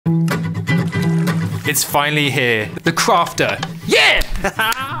It's finally here. The crafter. Yeah!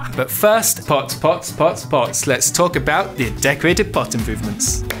 But first, pots. Let's talk about the decorated pot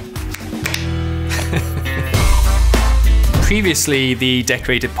improvements. Previously, the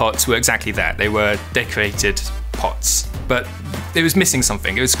decorated pots were exactly that. They were decorated pots, but it was missing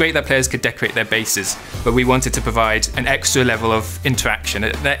something. It was great that players could decorate their bases, but we wanted to provide an extra level of interaction,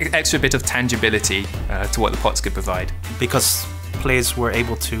 an extra bit of tangibility to what the pots could provide. Because players were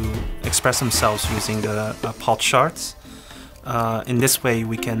able to express themselves using the pot shards. In this way,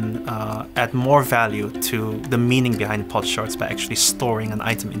 we can add more value to the meaning behind pot shards by actually storing an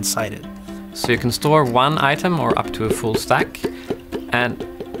item inside it. So you can store one item or up to a full stack, and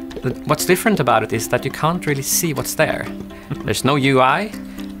what's different about it is that you can't really see what's there. There's no UI,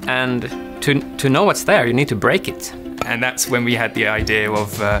 and to know what's there, you need to break it. And that's when we had the idea of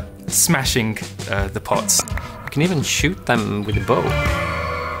smashing the pots. You can even shoot them with a bow.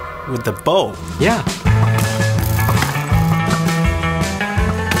 With the bow? Yeah.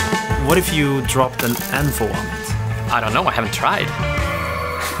 What if you dropped an anvil on it? I don't know, I haven't tried.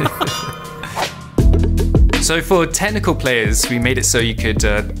 So for technical players, we made it so you could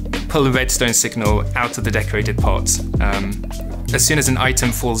pull a redstone signal out of the decorated pot. As soon as an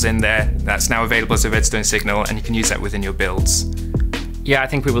item falls in there, that's now available as a redstone signal, and you can use that within your builds. Yeah, I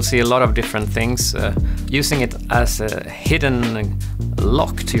think we will see a lot of different things. Using it as a hidden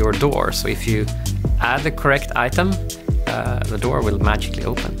lock to your door. So if you add the correct item, the door will magically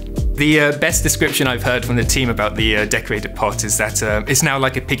open. The best description I've heard from the team about the decorated pot is that it's now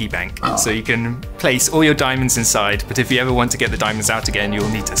like a piggy bank. So you can place all your diamonds inside, but if you ever want to get the diamonds out again, you'll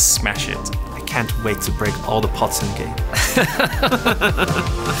need to smash it. I can't wait to break all the pots in the game.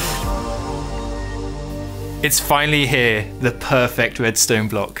 It's finally here, the perfect redstone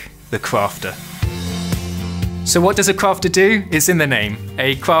block, the crafter. So what does a crafter do? It's in the name.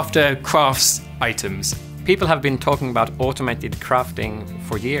 A crafter crafts items. People have been talking about automated crafting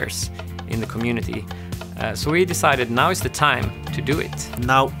for years in the community. So we decided now is the time to do it.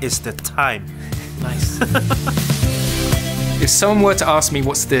 Now is the time. Nice. If someone were to ask me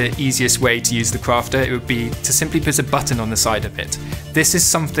what's the easiest way to use the crafter, it would be to simply put a button on the side of it. This is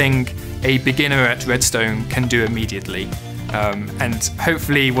something a beginner at redstone can do immediately. And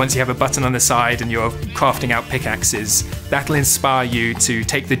hopefully once you have a button on the side and you're crafting out pickaxes, that'll inspire you to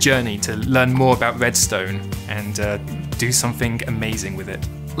take the journey to learn more about redstone and do something amazing with it.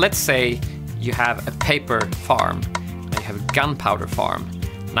 Let's say you have a paper farm and you have a gunpowder farm.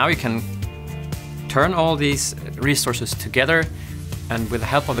 Now you can turn all these resources together and with the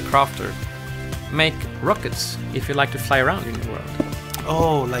help of the crafter make rockets if you like to fly around in the world.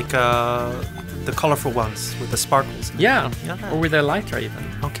 Oh, like the colorful ones with the sparkles. Yeah, or with a lighter even.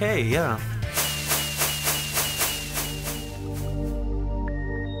 Okay, yeah.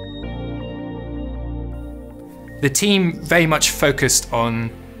 The team very much focused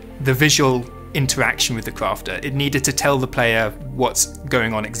on the visual interaction with the crafter. It needed to tell the player what's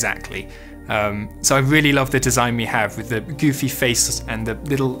going on exactly. So I really love the design we have with the goofy face and the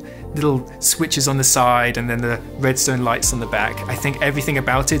little switches on the side and then the redstone lights on the back. I think everything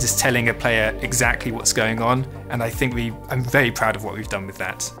about it is telling a player exactly what's going on, and I think I'm very proud of what we've done with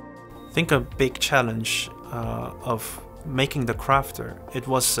that. I think a big challenge of making the crafter, it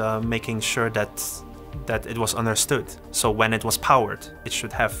was making sure that it was understood. So when it was powered, it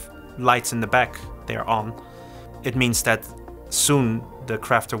should have lights in the back, they're on. It means that soon the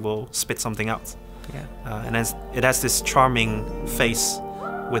crafter will spit something out. Yeah. And it has this charming face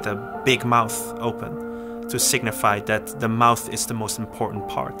with a big mouth open to signify that the mouth is the most important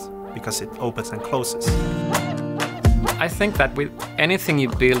part because it opens and closes. I think that with anything you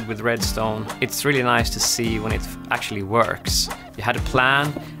build with redstone, it's really nice to see when it actually works. You had a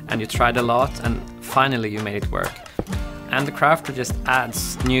plan and you tried a lot and finally you made it work. And the crafter just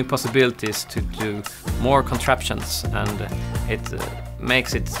adds new possibilities to do more contraptions, and it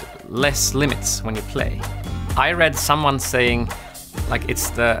makes it less limits when you play. I read someone saying like it's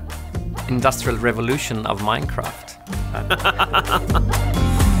the industrial revolution of Minecraft.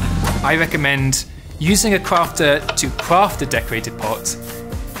 I recommend using a crafter to craft a decorated pot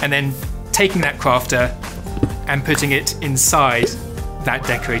and then taking that crafter and putting it inside that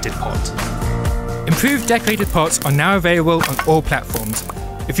decorated pot. Improved decorated pots are now available on all platforms.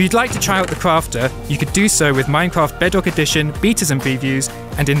 If you'd like to try out the crafter, you could do so with Minecraft Bedrock Edition betas and previews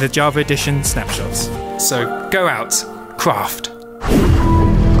and in the Java Edition snapshots. So go out, craft.